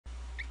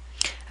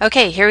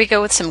Okay, here we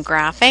go with some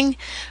graphing,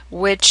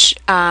 which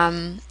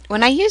when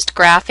I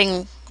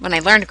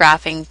learned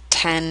graphing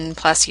 10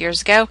 plus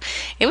years ago,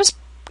 it was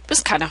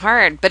kind of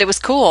hard, but it was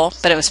cool,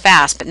 but it was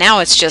fast, but now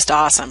it's just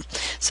awesome.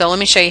 So let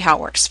me show you how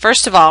it works.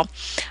 First of all,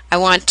 I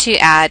want to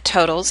add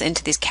totals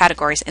into these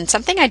categories, and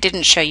something I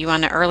didn't show you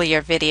on an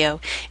earlier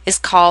video is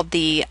called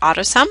the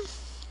AutoSum.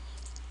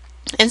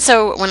 And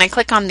so when I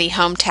click on the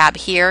Home tab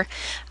here,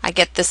 I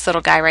get this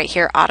little guy right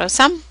here,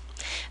 AutoSum.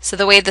 So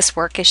the way this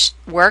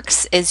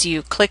works is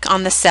you click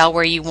on the cell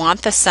where you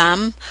want the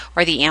sum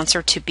or the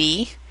answer to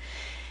be,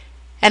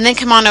 and then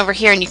come on over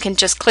here and you can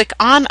just click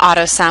on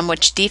AutoSum,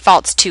 which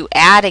defaults to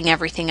adding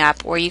everything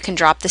up, or you can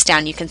drop this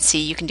down. You can see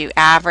you can do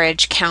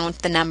average, count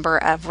the number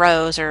of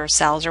rows or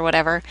cells or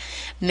whatever,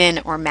 min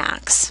or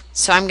max.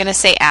 So I'm going to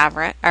say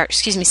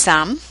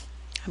sum.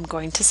 I'm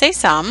going to say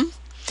sum,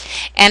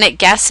 and it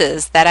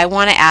guesses that I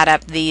want to add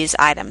up these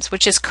items,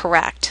 which is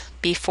correct.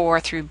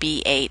 B4 through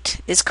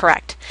B8 is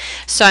correct.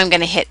 So I'm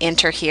going to hit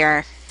enter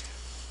here,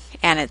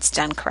 and it's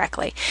done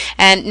correctly.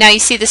 And now you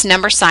see this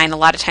number sign. A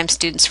lot of times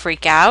students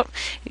freak out.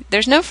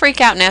 There's no freak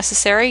out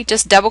necessary.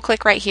 Just double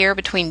click right here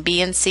between B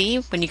and C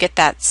when you get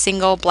that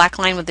single black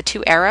line with the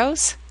two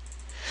arrows,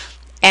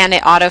 and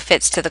it auto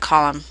fits to the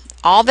column.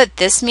 All that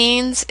this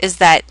means is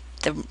that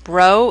the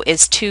row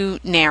is too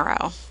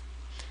narrow.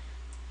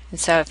 And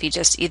so if you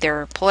just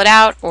either pull it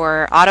out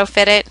or auto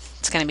fit it,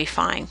 it's going to be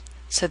fine.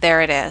 So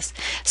there it is.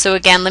 So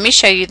again, let me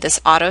show you this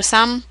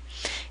AutoSum.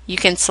 You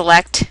can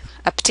select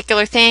a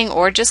particular thing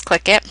or just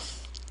click it,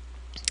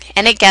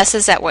 and it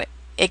guesses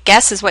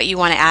what you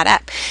want to add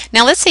up.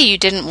 Now let's say you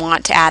didn't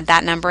want to add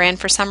that number in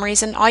for some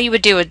reason. All you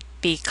would do would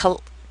be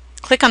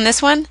click on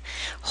this one,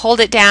 hold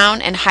it down,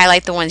 and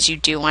highlight the ones you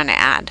do want to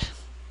add.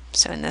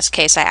 So in this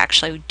case, I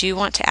actually do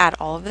want to add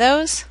all of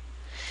those,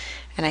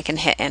 and I can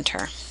hit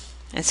enter.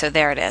 And so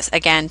there it is.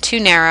 Again, too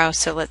narrow,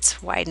 so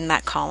let's widen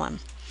that column.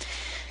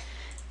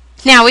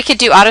 Now we could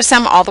do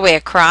AutoSum all the way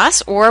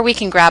across, or we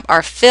can grab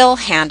our fill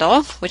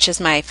handle, which is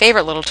my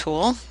favorite little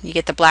tool. You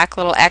get the black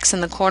little X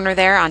in the corner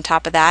there on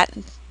top of that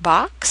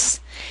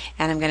box,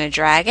 and I'm going to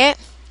drag it,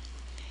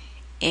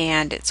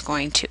 and it's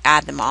going to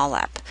add them all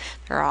up.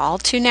 They're all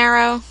too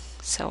narrow,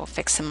 so we'll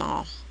fix them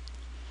all.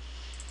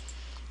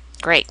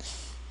 Great.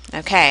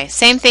 Okay,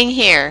 same thing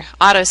here.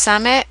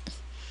 AutoSum it.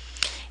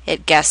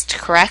 It guessed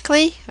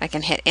correctly. I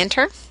can hit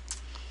enter,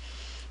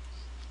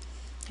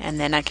 and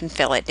then I can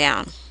fill it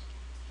down.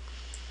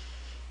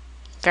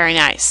 Very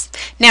nice.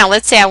 Now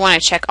let's say I want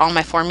to check all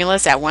my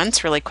formulas at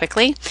once really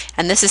quickly,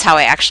 and this is how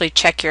I actually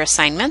check your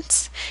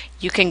assignments.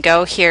 You can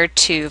go here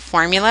to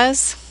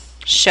Formulas,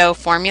 Show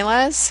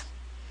Formulas,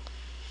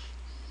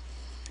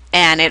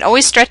 and it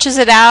always stretches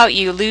it out.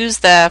 You lose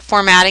the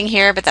formatting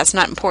here, but that's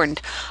not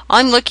important. All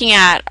I'm looking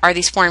at are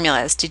these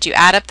formulas. Did you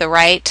add up the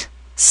right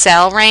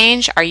cell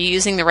range? Are you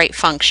using the right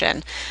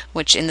function?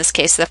 Which in this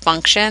case the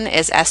function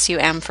is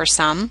SUM for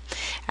sum,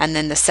 and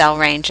then the cell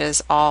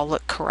ranges all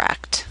look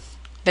correct.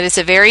 But it's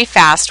a very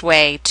fast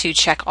way to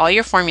check all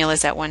your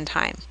formulas at one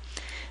time.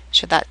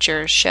 So that's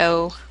your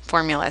show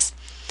formulas.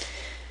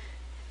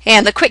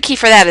 And the quick key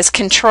for that is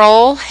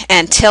Control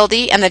and tilde,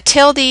 and the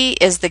tilde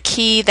is the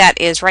key that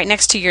is right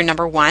next to your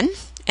number 1,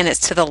 and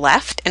it's to the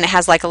left, and it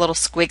has like a little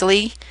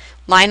squiggly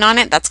line on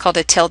it. That's called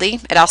a tilde.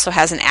 It also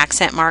has an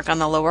accent mark on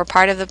the lower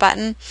part of the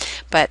button,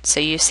 but so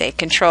you say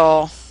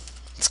Control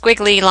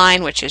squiggly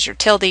line, which is your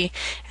tilde,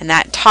 and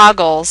that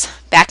toggles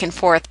back and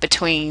forth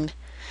between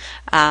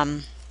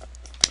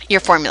your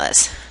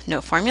formulas.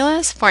 No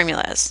formulas,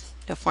 formulas.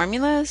 No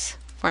formulas,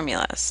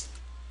 formulas.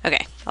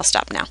 Okay, I'll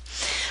stop now.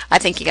 I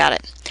think you got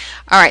it.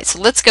 Alright, so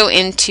let's go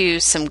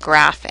into some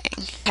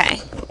graphing. Okay.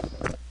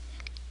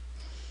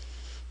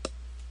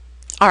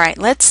 Alright,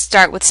 let's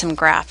start with some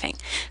graphing.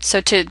 So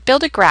to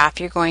build a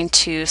graph, you're going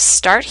to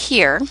start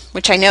here,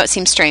 which I know it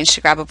seems strange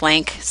to grab a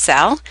blank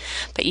cell,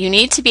 but you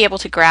need to be able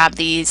to grab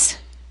these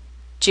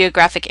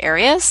geographic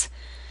areas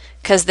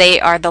because they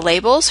are the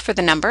labels for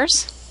the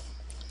numbers.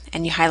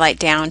 And you highlight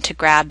down to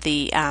grab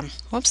the,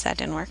 whoops, that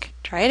didn't work.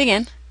 Try it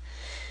again.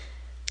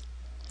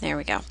 There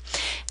we go.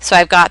 So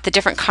I've got the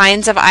different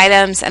kinds of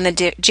items and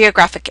the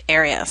geographic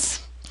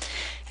areas.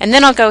 And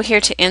then I'll go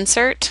here to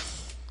Insert,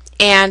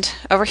 and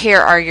over here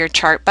are your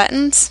chart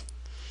buttons.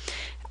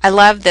 I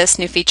love this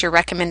new feature,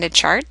 Recommended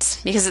Charts,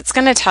 because it's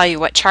going to tell you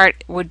what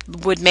chart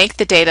would make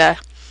the data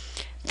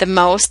the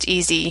most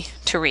easy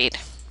to read.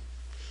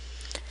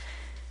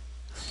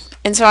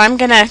 And so I'm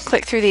going to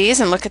click through these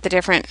and look at the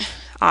different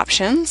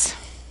options,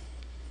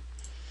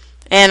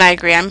 and I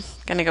agree, I'm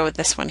going to go with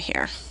this one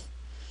here.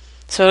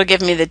 So it'll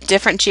give me the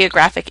different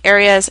geographic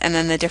areas and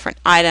then the different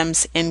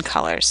items in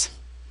colors,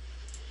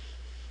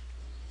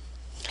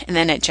 and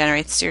then it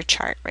generates your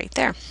chart right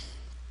there.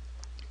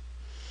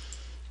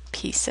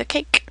 Piece of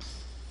cake.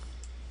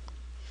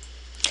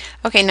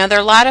 Okay, now there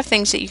are a lot of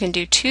things that you can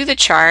do to the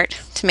chart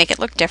to make it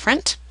look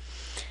different.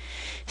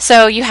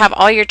 So you have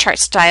all your chart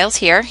styles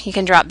here. You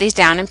can drop these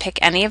down and pick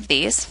any of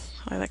these.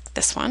 I like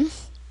this one.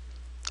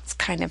 It's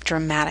kind of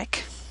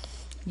dramatic.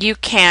 You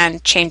can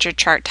change your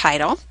chart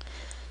title.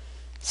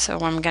 So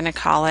I'm going to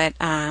call it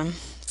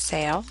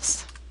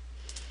sales.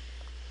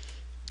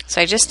 So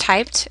I just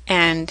typed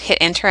and hit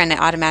enter and it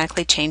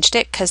automatically changed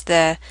it because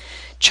the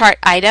chart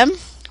item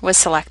was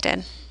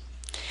selected.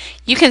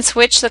 You can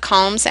switch the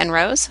columns and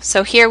rows.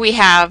 So here we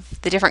have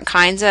the different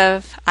kinds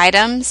of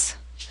items,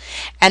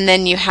 and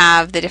then you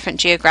have the different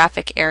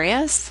geographic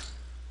areas,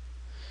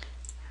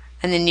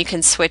 and then you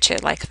can switch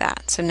it like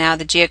that. So now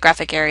the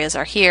geographic areas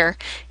are here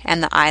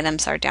and the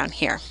items are down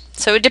here.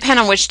 So it would depend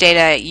on which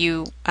data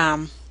you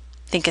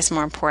think is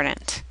more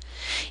important.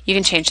 You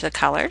can change the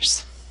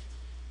colors.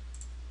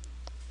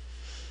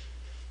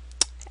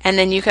 And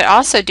then you could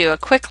also do a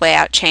quick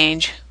layout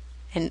change,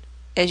 and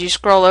as you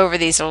scroll over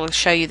these, it will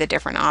show you the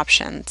different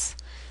options.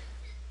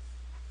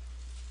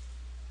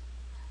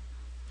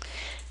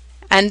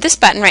 And this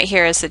button right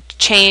here is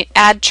the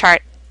add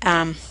chart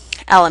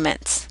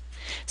elements.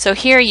 So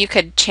here you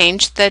could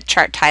change the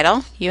chart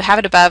title. You have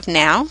it above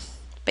now,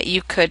 but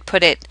you could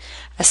put it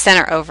a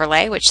center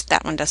overlay, which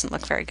that one doesn't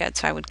look very good,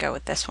 so I would go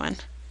with this one.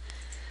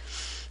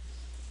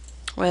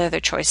 What other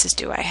choices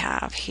do I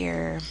have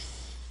here?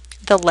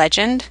 The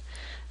legend.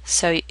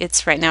 So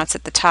it's right now it's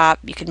at the top.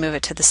 You could move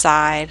it to the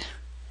side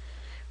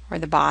or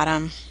the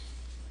bottom.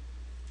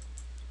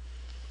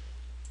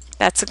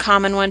 That's a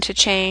common one to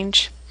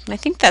change. And I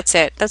think that's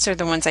it. Those are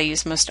the ones I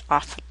use most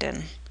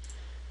often.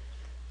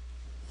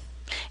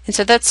 And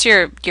so that's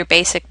your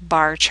basic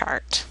bar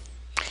chart.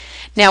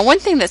 Now, one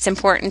thing that's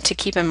important to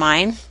keep in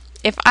mind,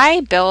 if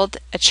I build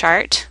a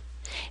chart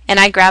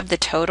and I grab the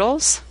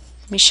totals,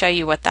 let me show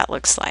you what that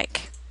looks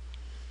like.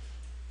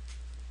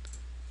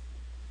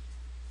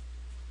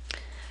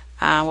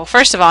 Well,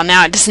 first of all,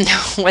 now it doesn't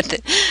know what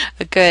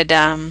a good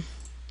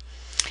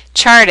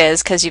chart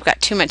is because you've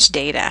got too much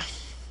data.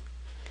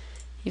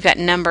 You've got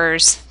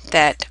numbers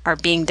that are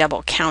being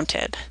double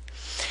counted.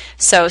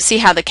 So see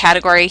how the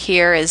category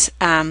here is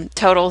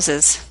totals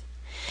is,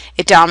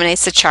 it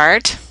dominates the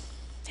chart,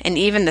 and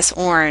even this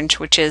orange,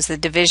 which is the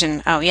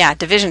division,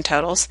 division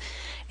totals,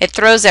 it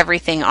throws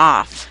everything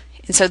off.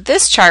 And so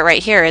this chart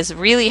right here is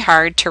really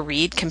hard to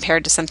read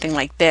compared to something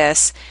like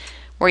this,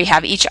 where you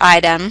have each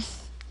item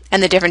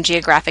and the different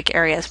geographic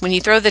areas. When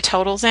you throw the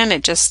totals in,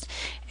 it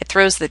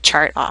throws the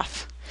chart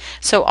off.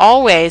 So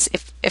always,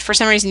 if for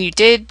some reason you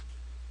did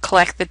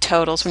collect the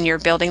totals when you're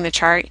building the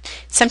chart,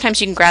 sometimes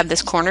you can grab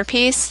this corner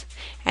piece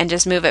and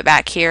just move it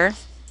back here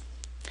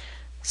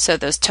so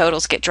those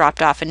totals get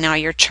dropped off, and now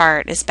your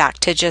chart is back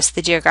to just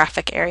the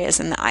geographic areas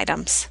and the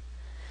items.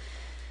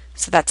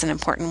 So that's an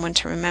important one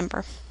to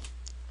remember.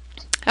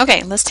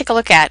 Okay, let's take a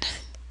look at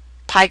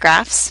pie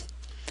graphs.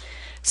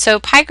 So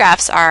pie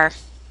graphs are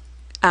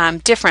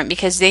different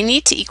because they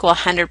need to equal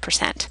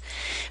 100%.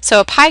 So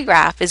a pie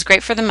graph is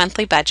great for the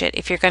monthly budget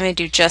if you're going to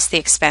do just the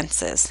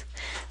expenses.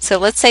 So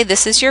let's say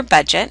this is your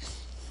budget.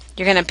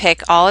 You're going to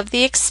pick all of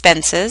the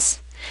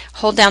expenses,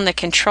 hold down the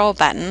control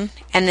button,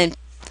 and then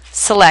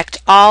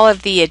select all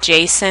of the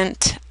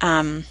adjacent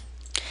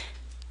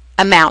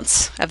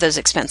amounts of those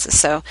expenses.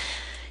 So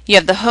you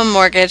have the home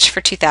mortgage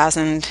for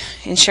 $2,000,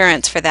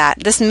 insurance for that.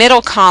 This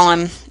middle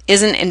column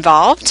isn't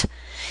involved.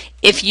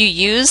 If you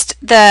used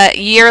the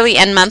yearly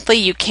and monthly,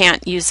 you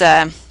can't use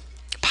a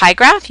pie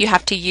graph. You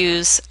have to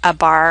use a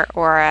bar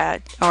or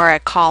a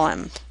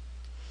column.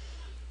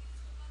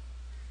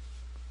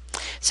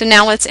 So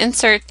now let's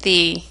insert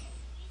and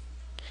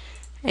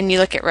you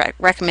look at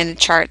recommended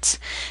charts.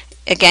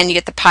 Again, you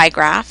get the pie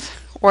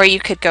graph, or you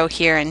could go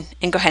here and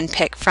go ahead and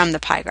pick from the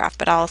pie graph,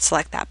 but I'll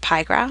select that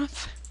pie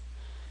graph.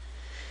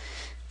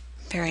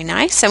 Very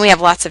nice. And we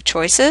have lots of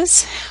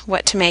choices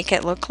what to make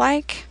it look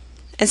like.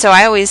 And so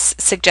I always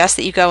suggest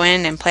that you go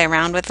in and play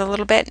around with it a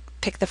little bit,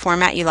 pick the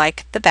format you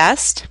like the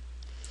best.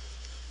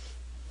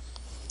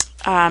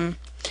 When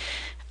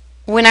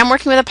I'm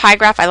working with a pie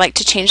graph, I like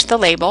to change the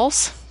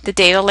labels, the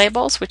data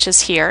labels, which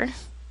is here.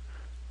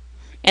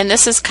 And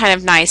this is kind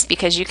of nice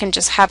because you can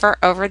just hover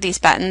over these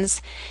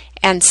buttons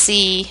and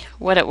see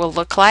what it will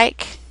look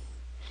like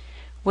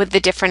with the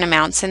different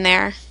amounts in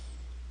there.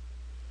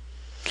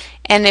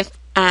 And if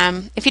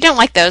you don't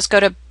like those,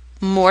 go to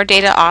more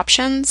data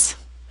options,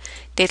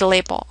 data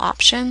label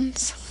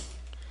options.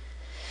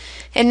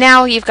 And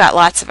now you've got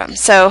lots of them.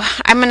 So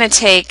I'm going to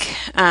take,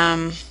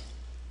 I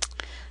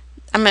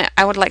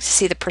would like to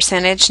see the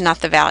percentage, not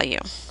the value.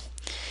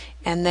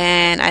 And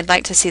then I'd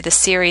like to see the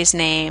series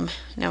name.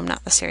 No,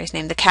 not the series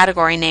name, the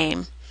category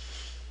name.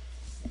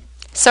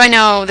 So I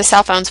know the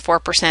cell phone's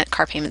 4%,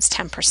 car payment's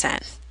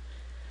 10%,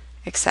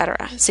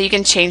 etc. So you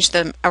can change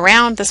them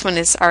around. This one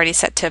is already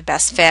set to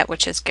best fit,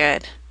 which is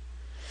good.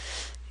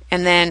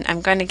 And then I'm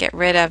going to get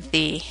rid of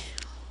the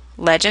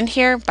legend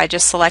here by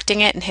just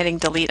selecting it and hitting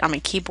delete on my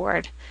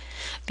keyboard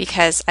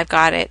because I've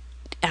got it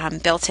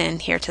built in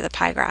here to the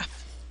pie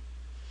graph.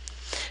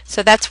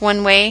 So that's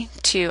one way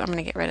I'm going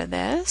to get rid of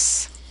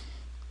this.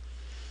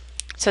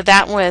 So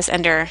that was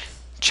under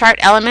chart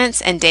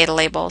elements and data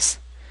labels.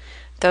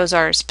 Those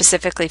are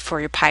specifically for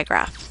your pie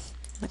graph.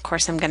 And of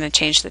course, I'm going to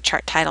change the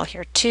chart title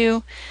here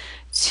too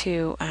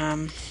to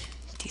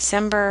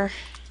December.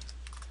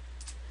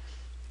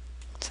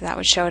 So that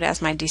would show it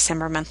as my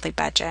December monthly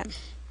budget.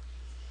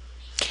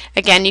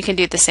 Again, you can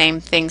do the same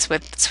things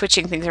with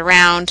switching things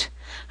around,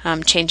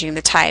 changing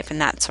the type, and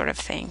that sort of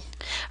thing.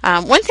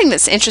 One thing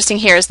that's interesting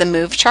here is the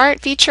Move Chart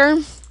feature.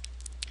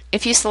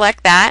 If you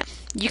select that,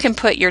 you can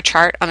put your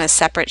chart on a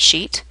separate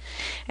sheet.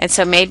 And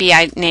so maybe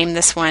I name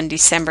this one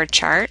December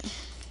chart,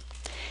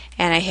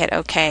 and I hit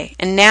OK.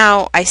 And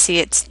now I see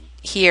it's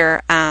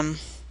here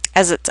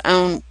as its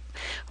own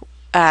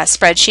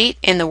spreadsheet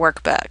in the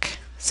workbook.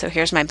 So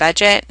here's my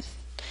budget,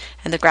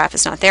 and the graph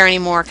is not there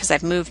anymore because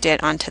I've moved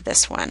it onto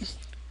this one.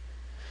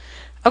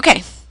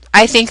 Okay,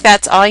 I think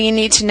that's all you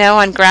need to know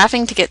on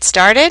graphing to get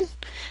started.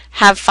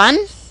 Have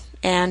fun,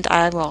 and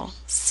I will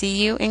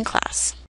see you in class.